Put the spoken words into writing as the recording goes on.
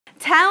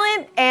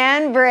talent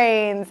and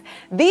brains.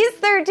 These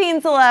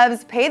 13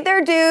 celebs paid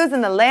their dues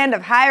in the land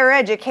of higher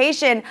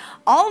education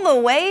all the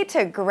way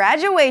to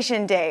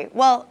graduation day.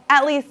 Well,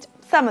 at least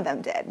some of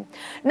them did.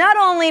 Not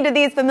only did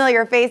these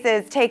familiar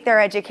faces take their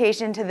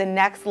education to the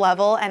next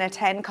level and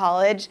attend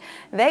college,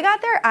 they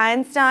got their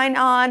Einstein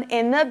on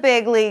in the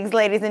big leagues,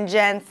 ladies and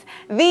gents.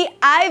 The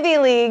Ivy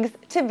Leagues,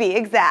 to be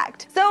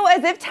exact. So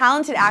as if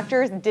talented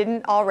actors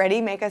didn't already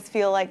make us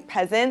feel like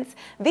peasants,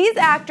 these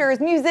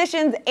actors,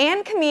 musicians,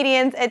 and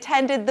comedians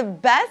attended the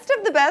best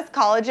of the best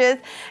colleges,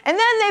 and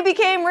then they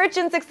became rich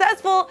and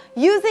successful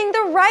using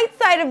the right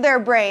side of their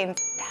brains.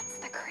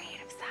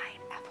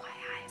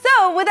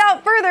 So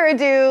without further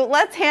ado,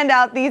 let's hand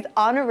out these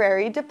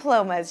honorary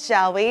diplomas,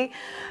 shall we?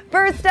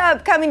 First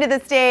up, coming to the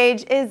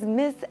stage, is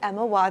Miss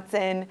Emma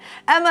Watson.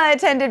 Emma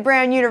attended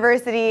Brown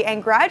University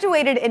and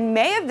graduated in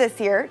May of this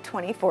year,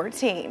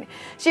 2014.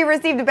 She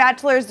received a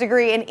bachelor's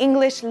degree in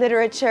English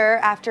literature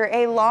after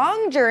a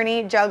long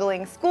journey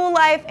juggling school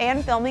life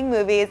and filming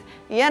movies.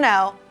 You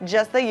know,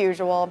 just the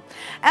usual.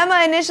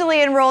 Emma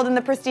initially enrolled in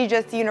the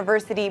prestigious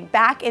university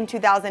back in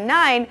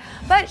 2009,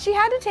 but she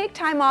had to take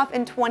time off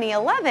in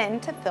 2011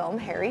 to film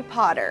Harry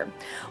Potter.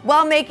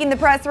 While making the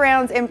press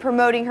rounds and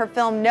promoting her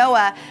film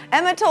Noah,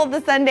 Emma told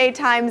the Sunday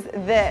Times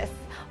this: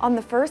 "On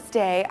the first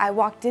day, I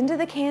walked into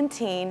the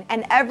canteen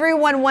and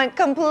everyone went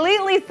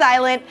completely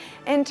silent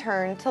and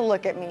turned to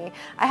look at me.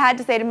 I had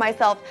to say to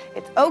myself,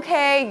 it's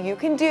okay, you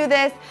can do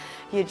this.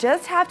 You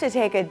just have to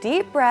take a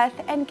deep breath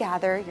and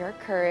gather your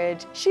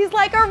courage." She's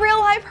like a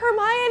real-life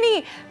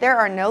Hermione. There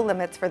are no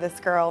limits for this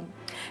girl.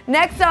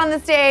 Next on the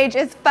stage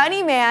is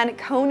funny man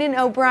Conan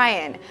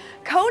O'Brien.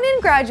 Conan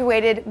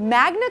graduated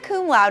magna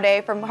cum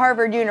laude from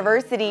Harvard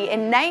University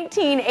in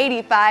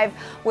 1985,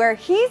 where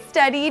he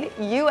studied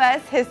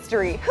U.S.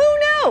 history. Who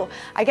knew?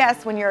 I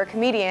guess when you're a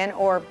comedian,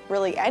 or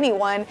really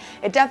anyone,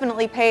 it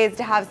definitely pays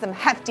to have some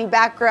hefty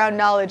background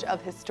knowledge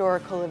of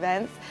historical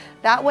events.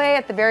 That way,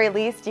 at the very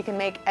least, you can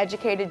make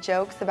educated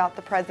jokes about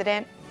the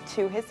president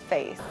to his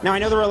face. Now, I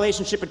know the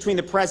relationship between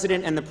the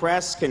president and the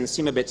press can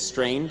seem a bit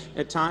strained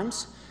at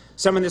times.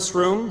 Some in this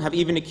room have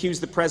even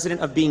accused the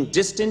president of being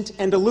distant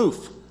and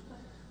aloof.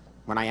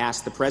 When I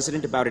asked the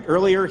president about it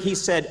earlier, he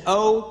said,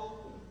 "Oh,"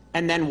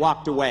 and then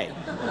walked away.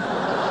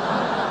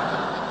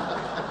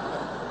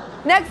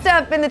 Next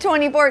up in the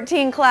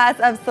 2014 class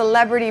of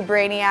Celebrity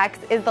Brainiacs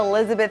is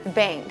Elizabeth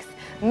Banks.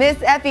 Miss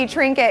Effie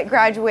Trinket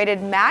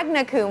graduated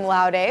magna cum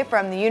laude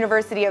from the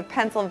University of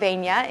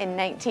Pennsylvania in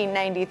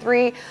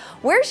 1993,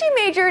 where she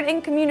majored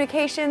in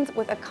communications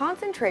with a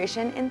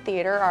concentration in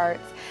theater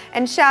arts.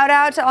 And shout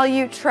out to all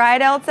you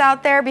tridelts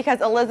out there, because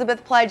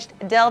Elizabeth pledged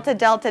Delta,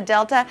 Delta,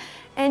 Delta.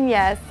 And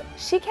yes,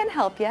 she can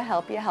help you,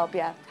 help you, help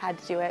you. Had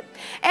to do it.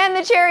 And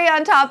the cherry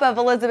on top of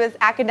Elizabeth's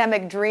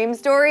academic dream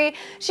story,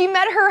 she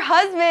met her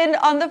husband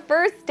on the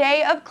first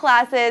day of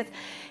classes.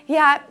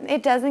 Yeah,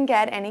 it doesn't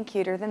get any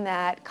cuter than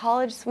that.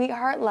 College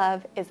sweetheart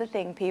love is a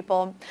thing,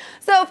 people.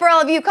 So for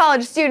all of you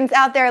college students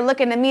out there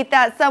looking to meet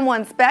that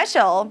someone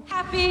special,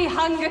 happy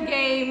Hunger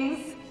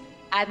Games,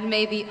 and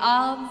may the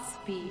odds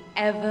be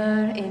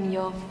ever in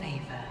your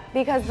favor.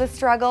 Because the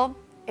struggle,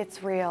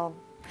 it's real.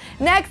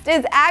 Next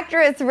is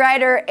actress,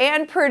 writer,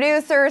 and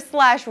producer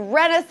 /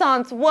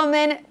 Renaissance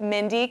woman,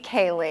 Mindy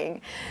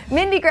Kaling.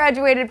 Mindy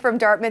graduated from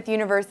Dartmouth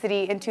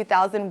University in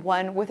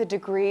 2001 with a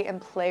degree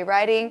in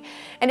playwriting.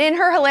 And in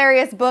her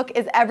hilarious book,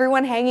 Is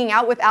Everyone Hanging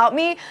Out Without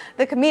Me?,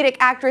 the comedic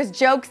actress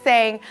jokes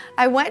saying,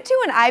 "I went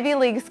to an Ivy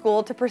League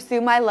school to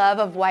pursue my love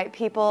of white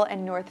people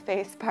and North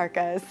Face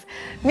parkas."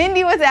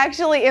 Mindy was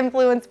actually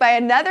influenced by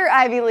another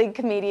Ivy League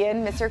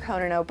comedian, Mr.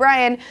 Conan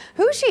O'Brien,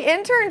 who she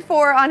interned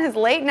for on his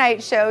late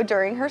night show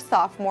during her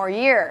sophomore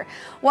year.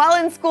 While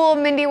in school,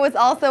 Mindy was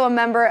also a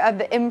member of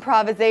the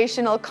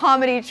improvisational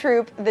comedy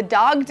troupe The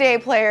Dog Day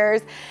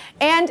Players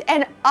and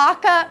an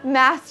aka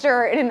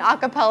master in an a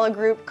cappella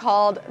group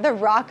called the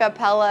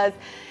Rockapellas.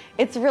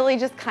 It's really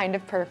just kind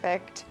of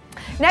perfect.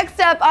 Next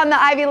up on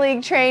the Ivy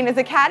League train is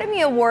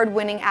Academy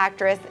Award-winning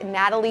actress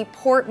Natalie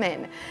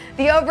Portman.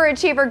 The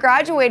overachiever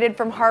graduated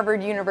from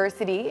Harvard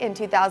University in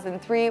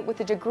 2003 with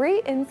a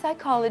degree in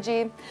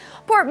psychology.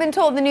 Portman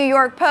told the New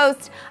York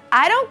Post,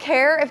 "I don't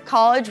care if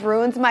college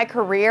ruins my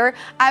career.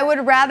 I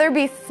would rather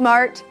be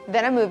smart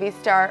than a movie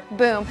star."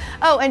 Boom.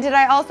 Oh, and did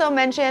I also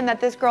mention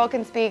that this girl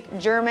can speak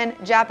German,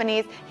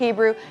 Japanese,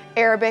 Hebrew,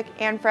 Arabic,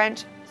 and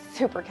French?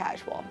 Super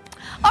casual.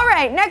 All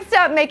right, next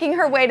up, making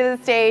her way to the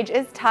stage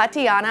is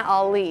Tatiana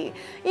Ali.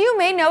 You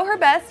may know her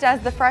best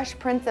as the Fresh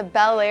Prince of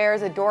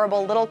Bel-Air's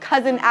adorable little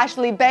cousin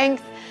Ashley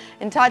Banks.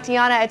 And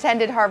Tatiana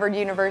attended Harvard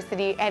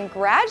University and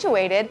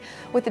graduated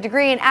with a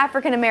degree in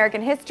African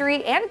American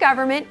history and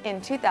government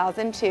in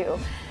 2002.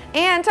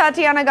 And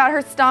Tatiana got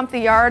her stomp the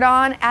yard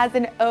on as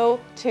an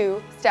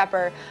 0-2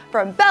 stepper.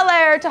 From Bel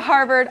Air to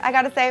Harvard, I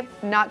gotta say,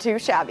 not too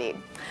shabby.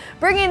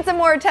 Bringing some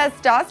more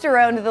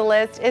testosterone to the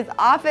list is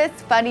Office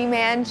funny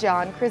man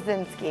John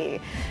Krasinski.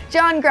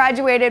 John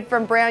graduated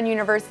from Brown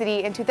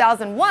University in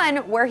 2001,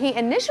 where he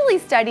initially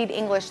studied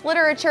English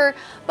literature,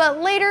 but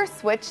later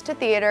switched to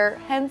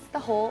theater, hence the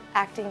whole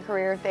acting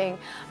career thing.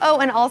 Oh,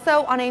 and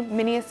also on a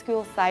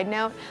minuscule side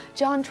note,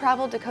 John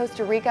traveled to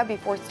Costa Rica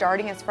before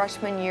starting his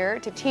freshman year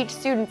to teach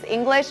students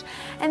English,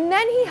 and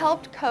then he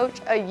helped coach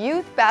a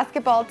youth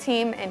basketball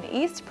team in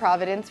East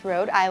Providence,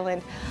 Rhode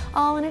Island,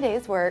 all in a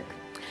day's work.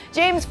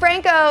 James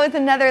Franco is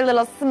another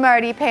little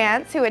smarty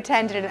pants who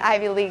attended an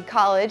Ivy League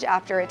college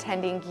after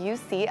attending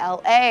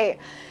UCLA.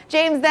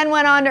 James then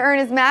went on to earn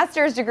his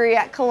master's degree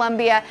at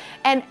Columbia,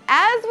 and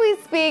as we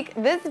speak,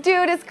 this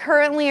dude is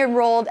currently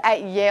enrolled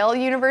at Yale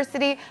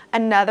University,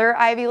 another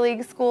Ivy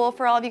League school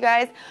for all of you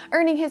guys,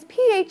 earning his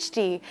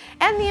PhD,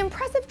 and the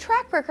impressive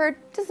track record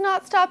does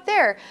not stop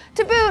there.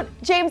 To boot,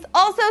 James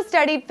also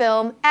studied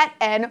film at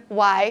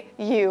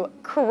NYU.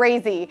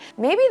 Crazy.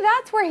 Maybe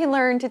that's where he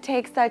learned to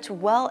take such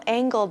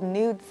well-angled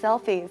nude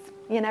selfies.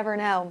 You never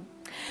know.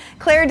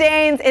 Claire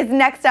Danes is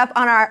next up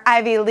on our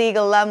Ivy League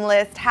alum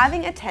list,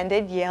 having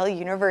attended Yale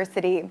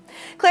University.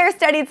 Claire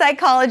studied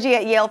psychology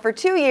at Yale for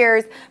 2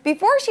 years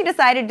before she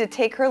decided to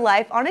take her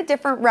life on a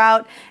different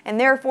route and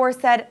therefore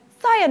said,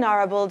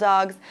 "Sayonara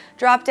Bulldogs,"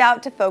 dropped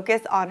out to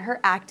focus on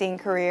her acting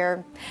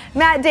career.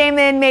 Matt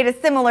Damon made a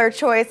similar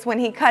choice when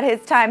he cut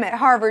his time at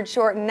Harvard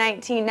short in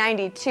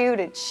 1992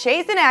 to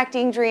chase an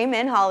acting dream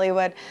in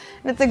Hollywood.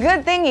 And it's a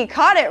good thing he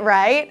caught it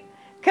right,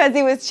 because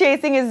he was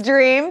chasing his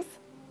dreams.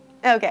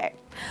 Okay.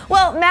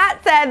 Well,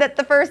 Matt said that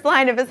the first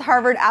line of his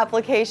Harvard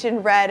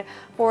application read,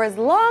 "For as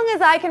long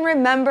as I can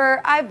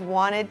remember, I've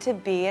wanted to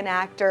be an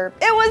actor."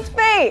 It was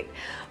fate!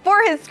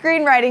 For his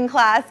screenwriting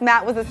class,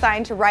 Matt was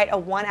assigned to write a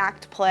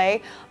one-act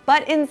play,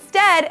 but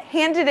instead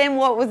handed in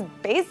what was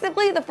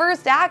basically the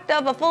first act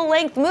of a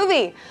full-length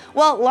movie.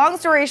 Well, long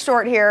story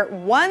short here,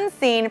 one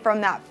scene from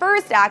that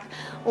first act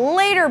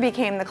later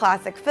became the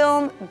classic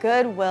film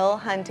Good Will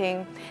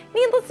Hunting.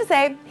 Needless to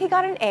say, he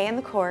got an A in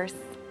the course.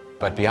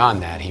 But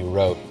beyond that, he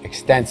wrote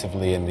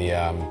extensively in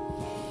the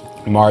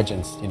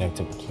margins,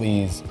 to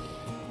please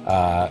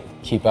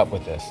keep up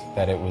with this,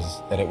 that it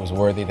was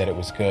worthy, that it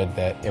was good,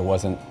 that it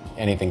wasn't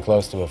anything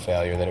close to a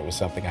failure, that it was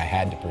something I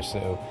had to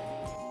pursue.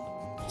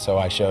 So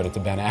I showed it to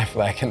Ben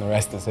Affleck, and the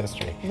rest is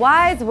history.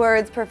 Wise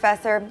words,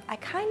 Professor. I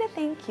kind of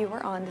think you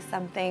were onto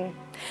something.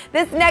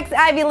 This next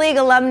Ivy League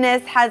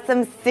alumnus has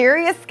some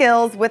serious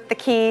skills with the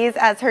keys,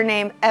 as her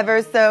name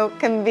ever so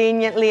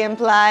conveniently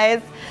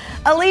implies.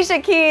 Alicia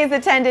Keys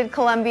attended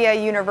Columbia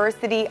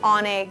University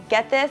on a,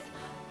 get this,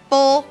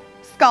 full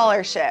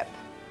scholarship.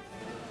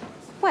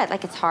 What,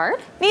 like it's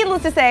hard?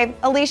 Needless to say,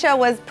 Alicia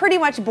was pretty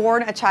much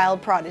born a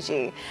child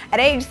prodigy. At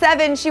age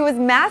 7, she was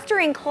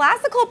mastering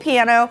classical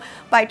piano.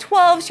 By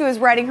 12, she was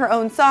writing her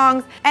own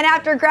songs. And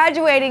after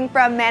graduating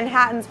from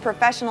Manhattan's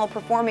Professional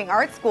Performing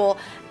Arts School,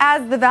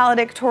 as the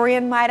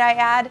valedictorian, might I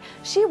add,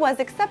 she was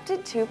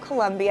accepted to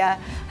Columbia.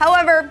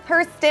 However,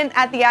 her stint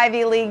at the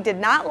Ivy League did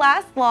not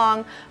last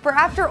long, for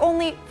after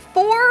only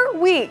 4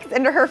 weeks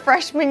into her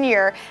freshman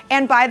year,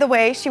 and by the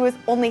way, she was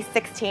only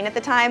 16 at the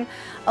time,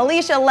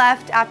 Alicia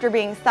left after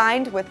being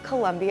signed with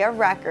Columbia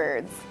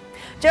Records.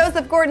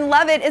 Joseph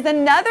Gordon-Levitt is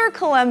another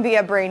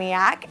Columbia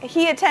brainiac.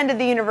 He attended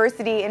the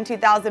university in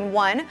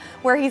 2001,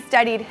 where he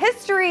studied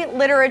history,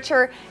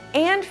 literature,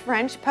 and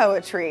French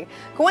poetry.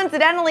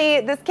 Coincidentally,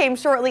 this came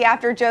shortly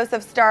after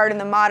Joseph starred in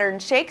the modern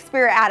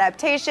Shakespeare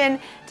adaptation,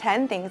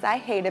 10 Things I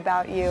Hate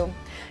About You.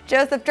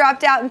 Joseph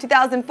dropped out in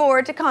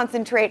 2004 to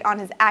concentrate on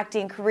his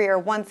acting career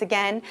once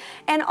again,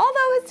 and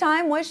although his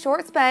time was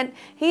short spent,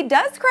 he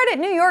does credit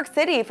New York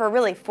City for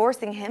really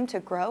forcing him to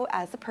grow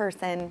as a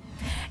person.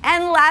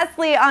 And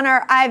lastly on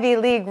our Ivy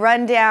League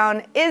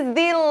rundown is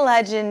the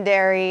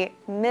legendary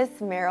Miss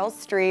Meryl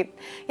Streep.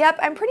 Yep,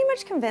 I'm pretty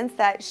much convinced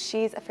that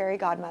she's a fairy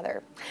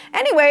godmother.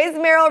 Anyways,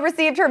 Meryl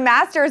received her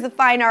Master's of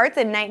Fine Arts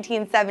in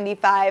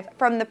 1975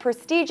 from the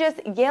prestigious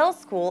Yale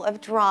School of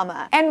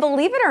Drama. And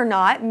believe it or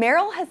not,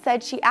 Meryl has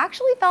said she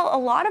actually felt a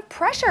lot of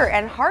pressure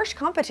and harsh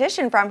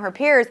competition from her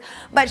peers,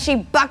 but she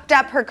bucked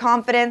up her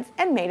confidence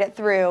and made it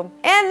through.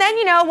 And then,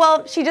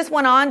 well, she just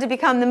went on to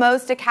become the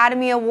most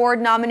Academy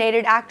Award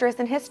nominated actress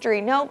in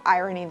history. No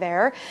irony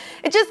there.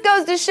 It just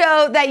goes to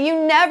show that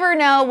you never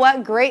know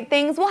what great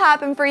things will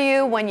happen for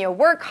you when you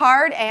work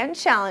hard and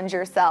challenge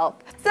yourself.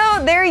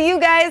 So there you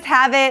guys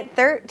have it,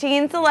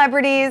 13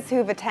 celebrities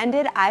who've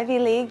attended Ivy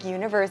League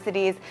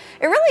universities.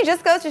 It really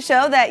just goes to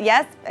show that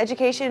yes,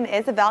 education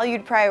is a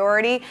valued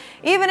priority,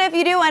 even if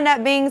you do end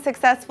up being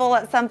successful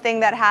at something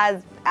that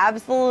has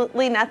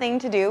absolutely nothing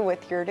to do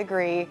with your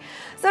degree.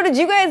 So did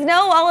you guys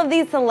know all of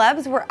these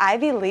celebs were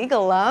Ivy League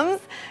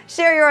alums?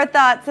 Share your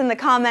thoughts in the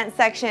comment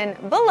section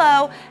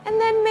below, and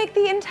then make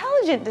the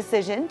intelligent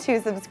decision to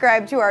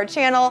subscribe to our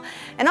channel.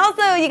 And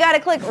also, you gotta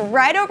click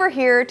right over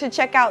here to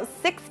check out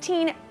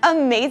 16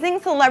 amazing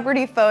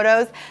celebrity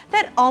photos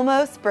that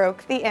almost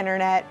broke the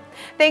internet.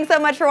 Thanks so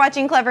much for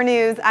watching Clevver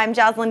News. I'm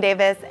Jocelyn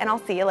Davis, and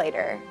I'll see you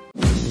later.